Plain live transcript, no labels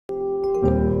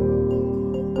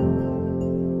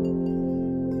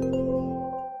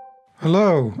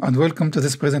Hello and welcome to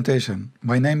this presentation.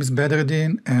 My name is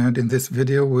Badruddin, and in this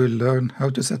video we'll learn how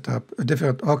to set up a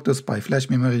different Octo-SPI flash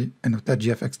memory in a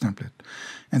TouchGFX template.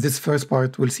 In this first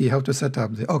part we'll see how to set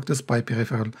up the Octo-SPI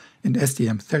peripheral in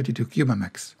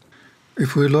STM32CubeMX.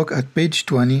 If we look at page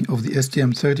 20 of the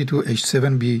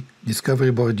STM32H7B Discovery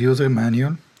Board User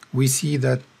Manual, we see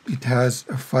that it has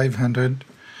a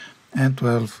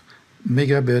 512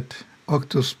 megabit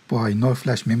Octo-SPI NOR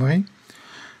flash memory.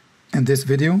 In this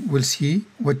video, we'll see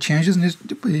what changes need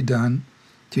to be done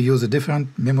to use a different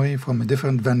memory from a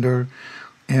different vendor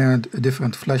and a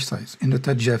different flash size in the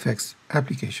TouchGFX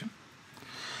application.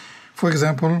 For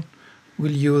example,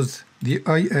 we'll use the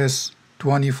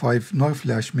IS25 NOR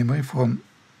flash memory from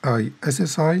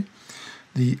ISSI.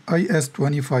 The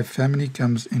IS25 family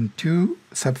comes in two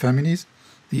subfamilies: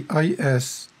 the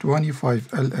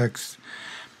IS25LX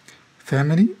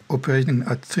family operating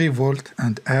at 3 volt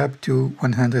and up to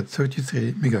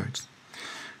 133 MHz.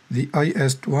 The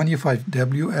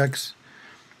IS25WX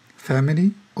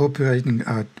family operating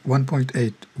at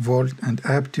 1.8 volt and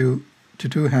up to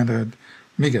 200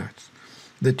 MHz.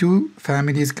 The two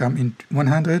families come in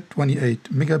 128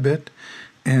 megabit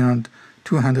and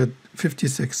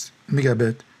 256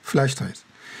 megabit flash size.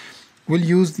 We'll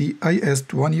use the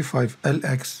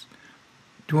IS25LX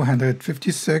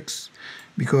 256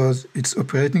 because its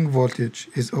operating voltage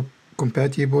is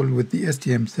compatible with the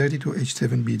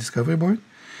STM32H7B Discovery Board.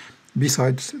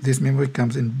 Besides, this memory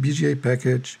comes in BGA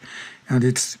package and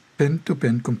it's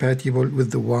pin-to-pin compatible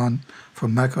with the one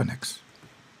from Microelectronics.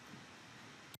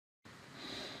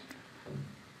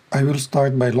 I will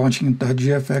start by launching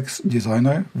TouchGFX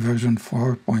Designer version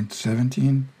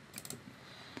 4.17.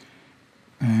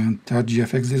 And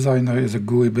TouchGFX Designer is a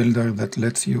GUI builder that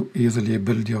lets you easily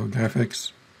build your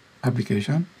graphics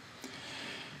application.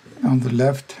 On the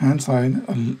left hand side,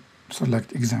 I'll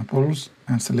select examples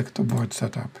and select a board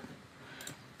setup.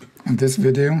 In this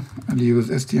video, I'll use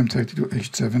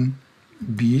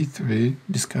STM32H7B3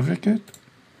 Discovery Kit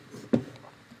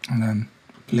and then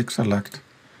click select.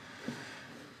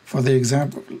 For the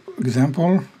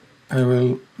example, I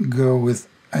will go with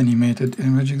animated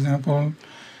image example,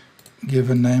 give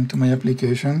a name to my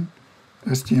application,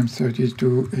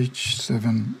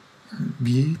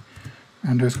 STM32H7B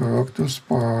 _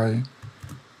 Octo-SPI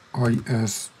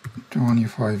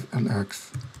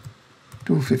IS25LX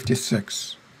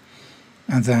 256,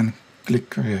 and then click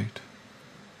create.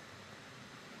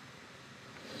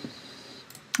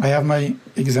 I have my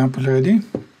example ready.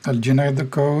 I'll generate the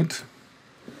code,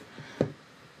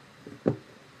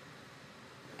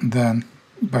 then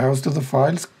browse to the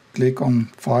files, click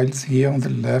on files here on the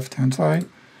left hand side,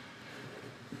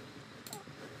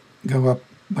 go up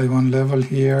by one level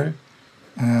here,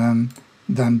 and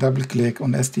then double click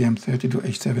on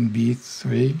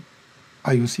STM32H7B3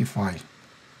 IUC file.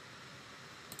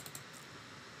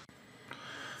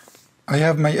 I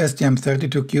have my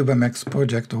STM32CubeMX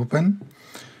project open.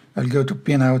 I'll go to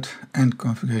Pinout and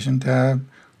Configuration tab,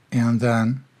 and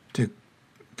then to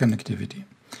Connectivity.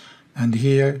 And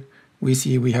here we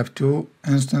see we have two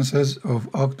instances of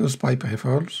Octo-SPI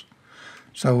peripherals.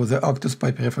 So the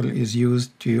Octo-SPI peripheral is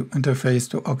used to interface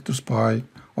to Octo-SPI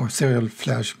or serial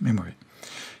flash memory.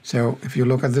 So if you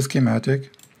look at the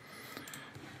schematic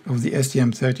of the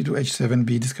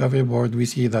STM32H7B Discovery Board, we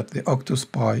see that the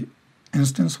Octo-SPI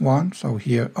instance 1, so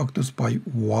here Octo-SPI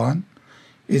 1,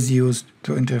 is used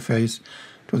to interface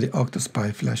to the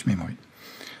Octo-SPI flash memory.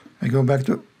 I go back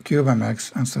to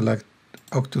CubeMX and select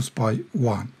Octo-SPI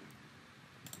 1.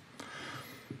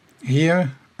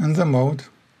 Here in the mode,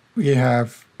 we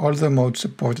have all the modes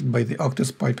supported by the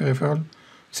Octo-SPI peripheral: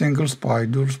 single SPI,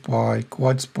 dual SPI,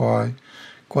 quad SPI,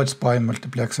 quad SPI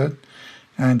multiplexed.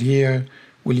 And here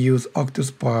we'll use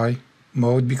Octo-SPI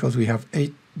mode because we have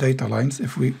 8 data lines.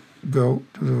 If we go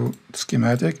to the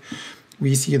schematic,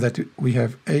 we see that we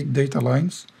have 8 data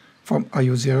lines from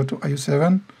IU0 to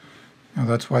IU7, and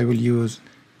that's why we'll use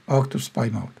Octo-SPI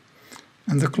mode.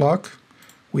 In the clock,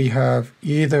 we have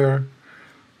either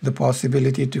the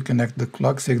possibility to connect the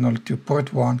clock signal to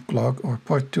port 1 clock or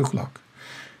port 2 clock.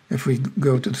 If we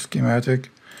go to the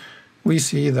schematic, we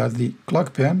see that the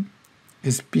clock pin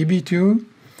is PB2,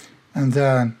 and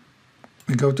then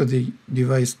we go to the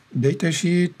device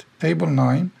datasheet, table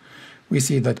 9, we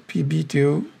see that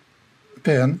PB2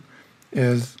 pin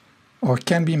is or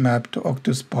can be mapped to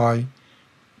Octo-SPI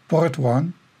port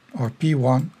 1 or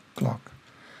P1 clock.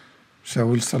 So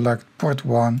we'll select port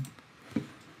 1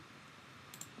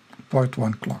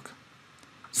 clock.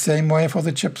 Same way for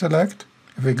the chip select.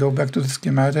 If we go back to the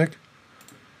schematic,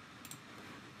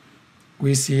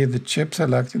 we see the chip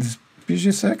select is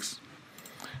PG6.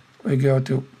 We go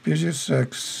to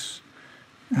PG6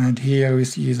 And here we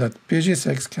see that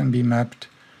PG6 can be mapped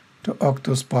to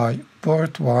Octo-SPI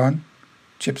port 1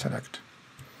 chip select.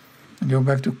 And go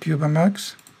back to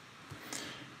CubeMX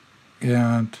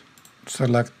and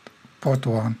select port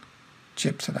 1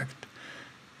 chip select.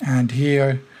 And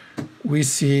here we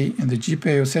see in the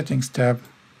GPIO settings tab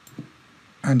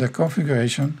under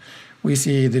configuration, we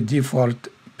see the default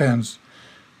pins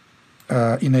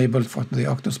enabled for the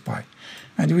Octo-SPI.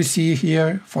 And we see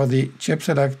here for the chip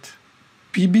select,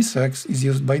 PB6 is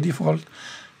used by default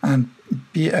and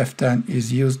PF10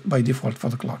 is used by default for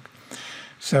the clock.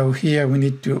 So here we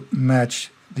need to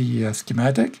match the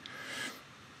schematic.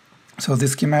 So the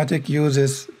schematic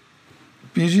uses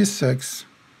PG6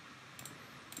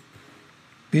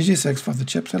 for the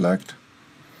chip select.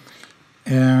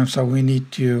 And so we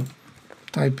need to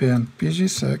type in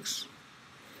PG6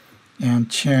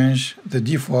 and change the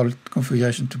default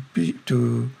configuration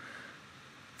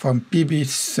from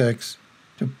PB6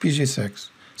 to PG6.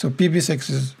 So PB6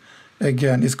 is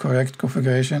again is correct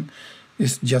configuration.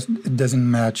 It's just it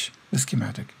doesn't match the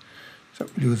schematic. So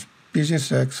use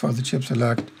PG6 for the chip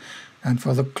select, and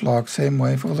for the clock, same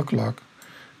way for the clock.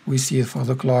 We see for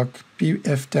the clock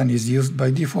PF10 is used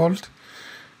by default.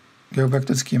 Go back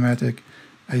to the schematic.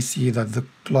 I see that the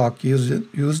clock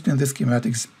used in the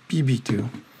schematic is PB2.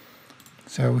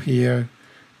 So here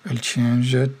I'll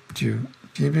change it to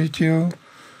PB2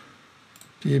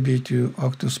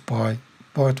 Octo-SPI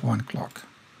port 1 clock.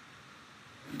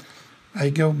 I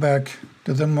go back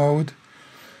to the mode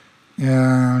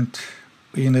and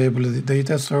we enable the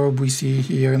data strobe. We see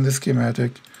here in the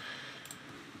schematic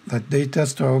that data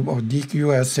strobe or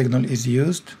DQS signal is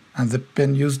used, and the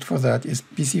pin used for that is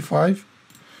PC5.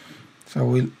 So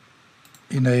we'll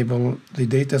enable the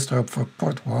data strobe for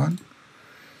port 1,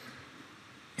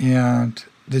 and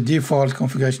the default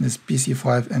configuration is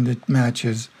PC5 and it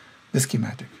matches the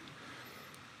schematic.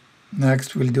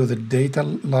 Next we'll do the data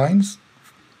lines.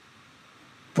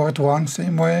 Port 1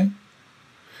 same way,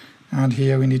 and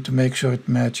here we need to make sure it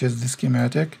matches the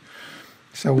schematic.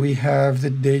 So we have the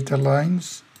data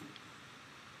lines.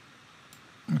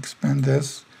 Expand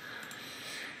this.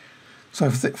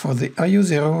 So for the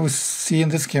IU0, we see in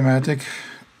the schematic,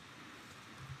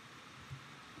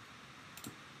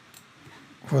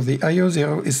 for the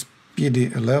IU0 is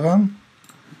PD11,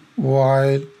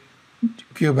 while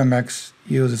CubeMX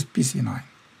uses PC9.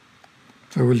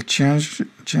 So we'll change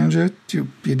it to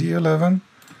PD11.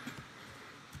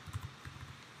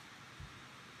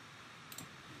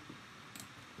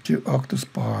 To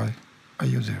Octo-SPI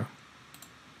IU0.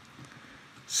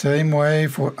 Same way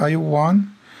for IU1.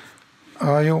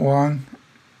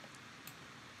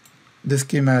 The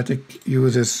schematic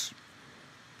uses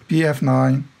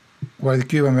PF9, while the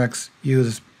CubeMX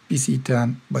uses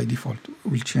PC10 by default.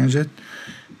 We'll change it.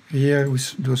 Here we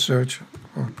do search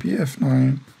for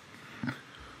PF9.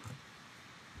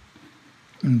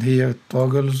 And here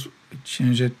toggles, we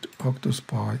change it to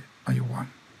Octo-SPI IU1.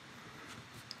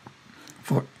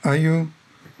 For IU2,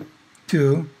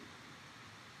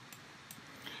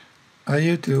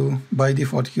 by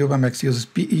default CubeMX uses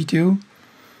PE2.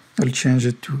 I'll change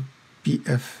it to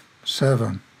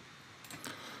PF7.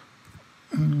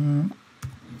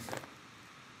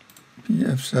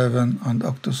 PF7 and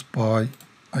Octo-SPI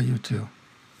IU2.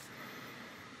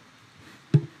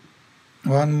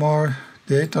 One more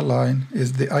data line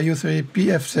is the IU3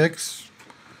 PF6.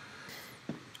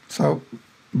 So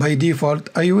by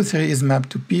default, IU3 is mapped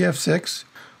to PF6,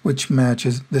 which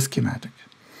matches the schematic.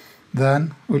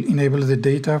 Then we'll enable the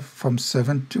data from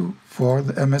 7 to 4,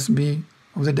 the MSB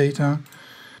of the data.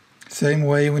 Same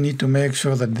way, we need to make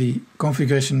sure that the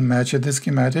configuration matches the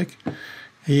schematic.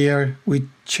 Here we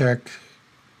check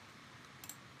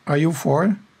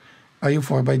IU4.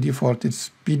 IU4 by default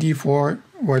is PD4,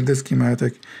 while the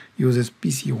schematic uses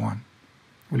PC1.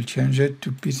 We'll change it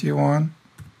to PC1.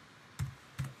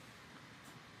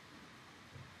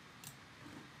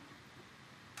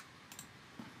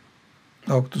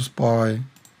 Octo-SPI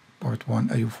port 1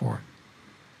 IU4.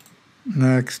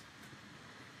 Next,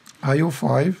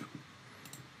 IU5.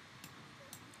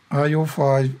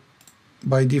 IU5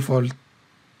 by default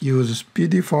uses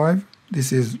PD5.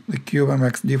 This is the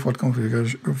CubeMX default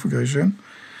configuration,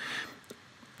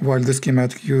 while the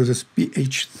schematic uses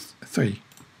PH3.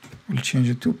 We'll change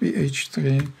it to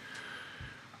PH3.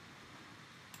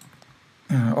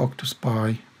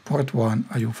 Octo-SPI port 1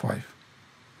 IU5.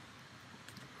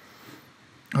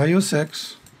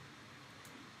 IU6,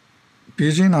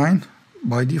 PG9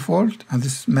 by default, and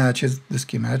this matches the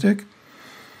schematic.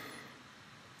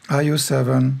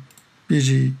 IU7,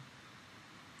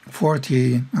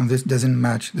 PG14, and this doesn't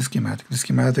match the schematic. The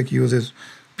schematic uses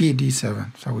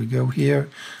PD7. So we go here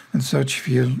in search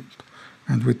field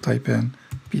and we type in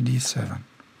PD7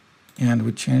 and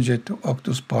we change it to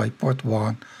Octo-SPI port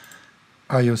 1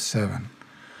 IO 7.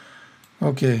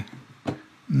 Okay,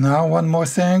 now one more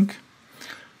thing.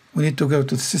 We need to go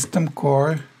to system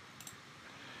core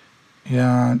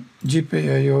and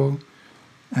GPIO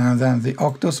and then the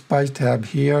Octo-SPI tab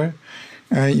here.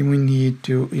 We need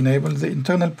to enable the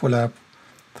internal pull-up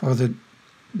for the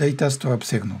data store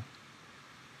signal,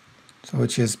 so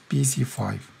which is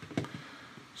PC5.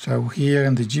 So here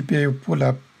in the GPIO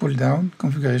pull-up, pull-down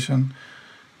configuration,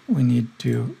 we need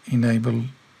to enable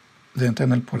the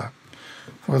internal pull-up.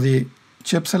 For the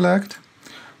chip select,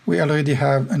 we already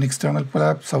have an external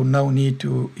pull-up, so no need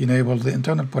to enable the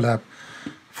internal pull-up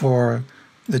for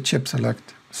the chip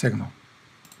select signal.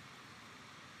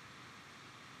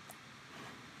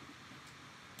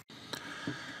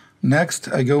 Next,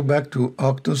 I go back to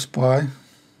Octo-SPI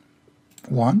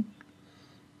 1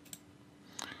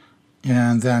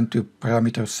 and then to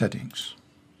parameter settings.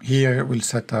 Here we'll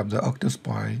set up the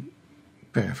Octo-SPI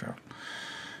peripheral.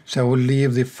 So we'll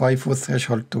leave the FIFO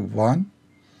threshold to 1.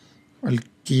 We'll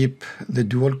keep the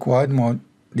dual quad mode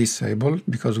disabled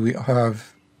because we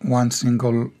have one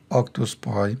single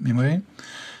Octo-SPI memory.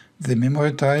 The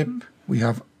memory type, we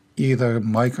have either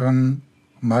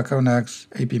Micron-X,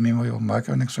 AP memory, or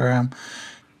Micron-X RAM.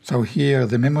 So here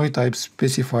the memory type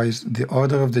specifies the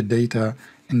order of the data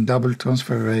in double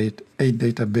transfer rate 8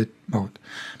 data bit mode.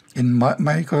 In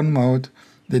Micron mode,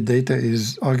 the data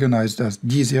is organized as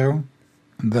D0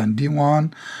 and then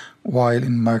D1, while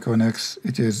in Micron-X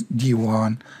it is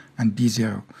D1 and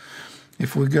D0.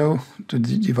 If we go to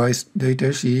the device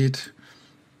data sheet,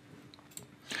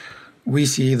 we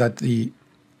see that the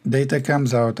data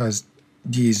comes out as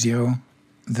D0,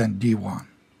 then D1.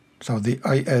 So the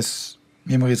IS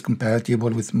memory is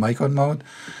compatible with Micron mode.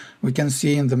 We can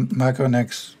see in the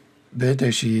Micron-X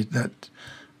data sheet that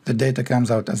the data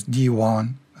comes out as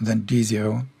D1, then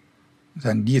D0,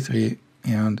 then D3,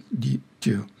 and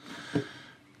D2.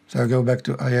 So I go back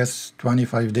to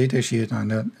IS-25 data sheet and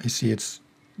then I see it's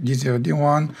D0,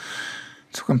 D1.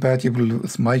 It's compatible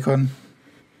with Micron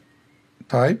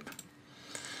type.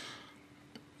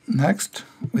 Next,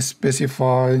 we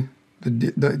specify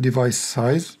the device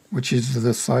size, which is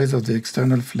the size of the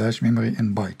external flash memory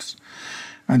in bytes.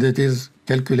 And it is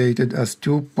calculated as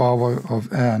 2 power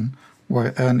of n,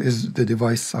 where n is the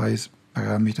device size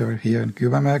parameter here in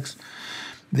CubeMX.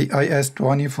 The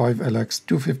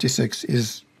IS-25LX256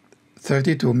 is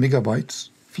 32 megabytes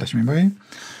flash memory.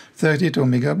 32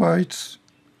 megabytes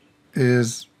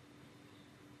is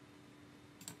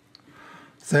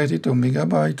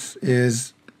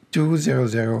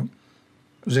 200,000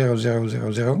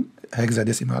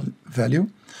 hexadecimal value,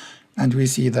 and we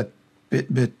see that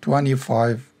bit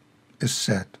 25 is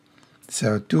set.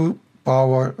 So 2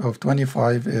 power of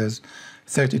 25 is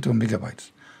 32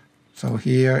 megabytes. So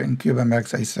here in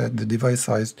CubeMX I set the device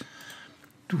size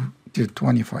to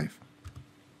 25.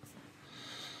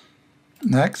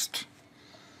 Next,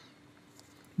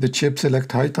 the chip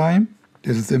select high time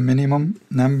is the minimum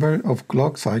number of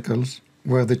clock cycles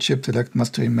where the chip select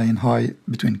must remain high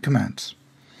between commands.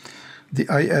 The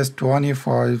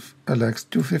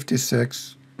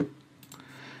IS-25LX256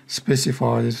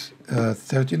 specifies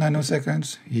 30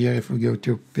 nanoseconds. Here, if we go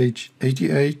to page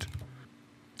 88,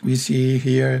 we see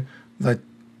here that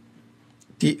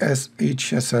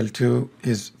TSHSL2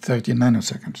 is 30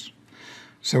 nanoseconds.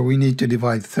 So we need to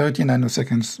divide 30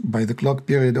 nanoseconds by the clock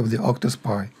period of the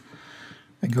Octo-SPI.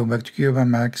 I go back to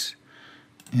CubeMX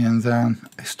and then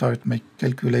I start my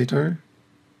calculator.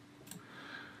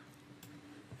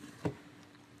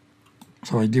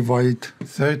 So I divide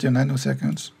 30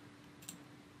 nanoseconds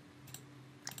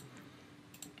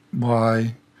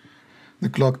by the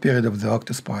clock period of the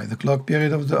Octo-SPI. The clock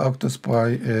period of the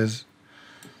Octo-SPI is,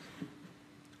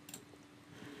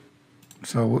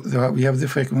 so we have the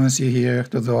frequency here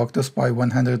to the Octo-SPI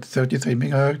 133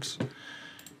 megahertz,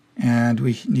 and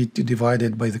we need to divide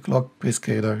it by the clock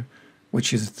prescaler,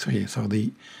 which is 3. So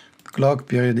the clock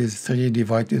period is 3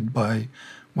 divided by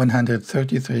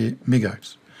 133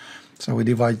 megahertz. So we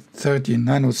divide 30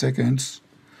 nanoseconds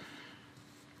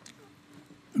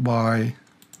by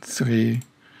 3,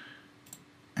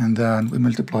 and then we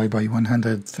multiply by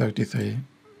 133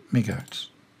 megahertz.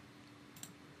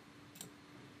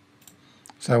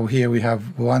 So here we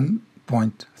have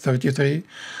 1.33.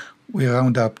 We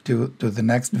round up to the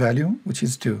next value, which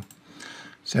is 2.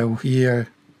 So here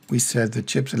we set the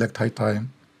chip select high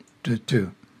time to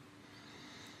 2.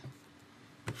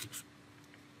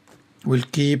 We'll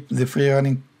keep the free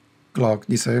running clock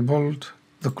disabled,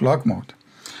 the clock mode.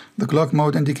 The clock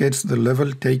mode indicates the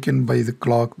level taken by the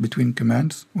clock between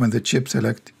commands when the chip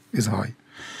select is high.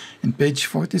 In page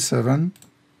 47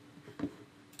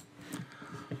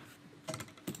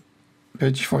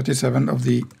 of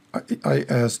the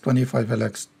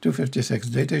IS25LX256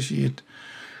 datasheet,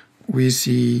 we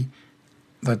see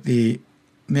that the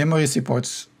memory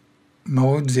supports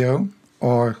mode 0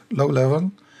 or low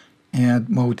level and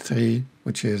mode 3,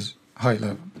 which is high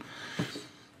level.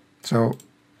 So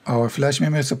our flash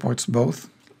memory supports both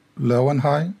low and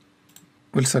high.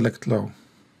 We'll select low.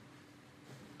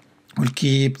 We'll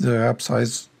keep the wrap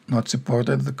size not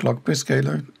supported, the clock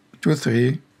prescaler to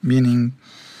 3, meaning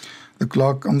the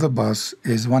clock on the bus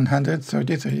is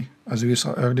 133, as we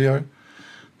saw earlier.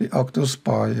 The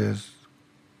Octo-SPI is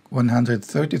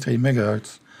 133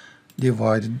 megahertz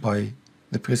divided by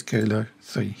the prescaler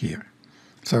 3 here.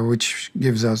 So which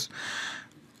gives us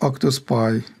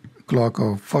Octo-SPI clock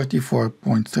of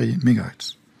 44.3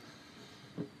 megahertz.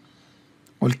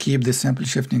 We'll keep the sample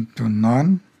shifting to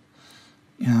none,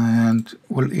 and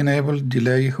we'll enable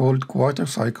delay hold quarter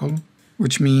cycle,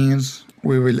 which means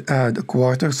we will add a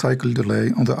quarter cycle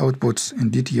delay on the outputs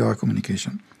in DTR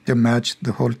communication to match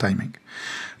the hold timing.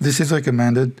 This is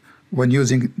recommended when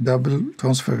using double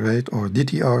transfer rate or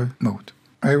DTR mode.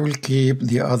 I will keep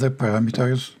the other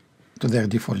parameters to their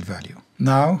default value.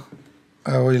 Now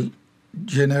I will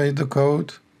generate the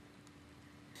code.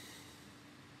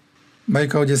 My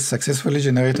code is successfully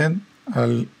generated.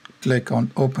 I'll click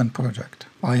on Open Project.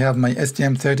 I have my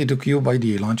STM32Cube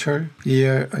IDE launcher.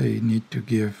 Here I need to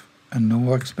give a new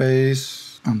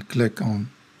workspace and click on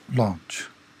Launch.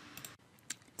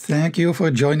 Thank you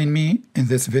for joining me in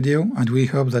this video, and we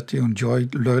hope that you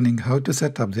enjoyed learning how to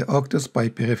set up the Octo-SPI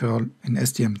peripheral in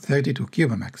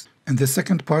STM32CubeMX. In the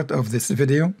second part of this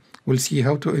video, we'll see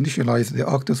how to initialize the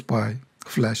Octo-SPI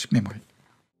flash memory.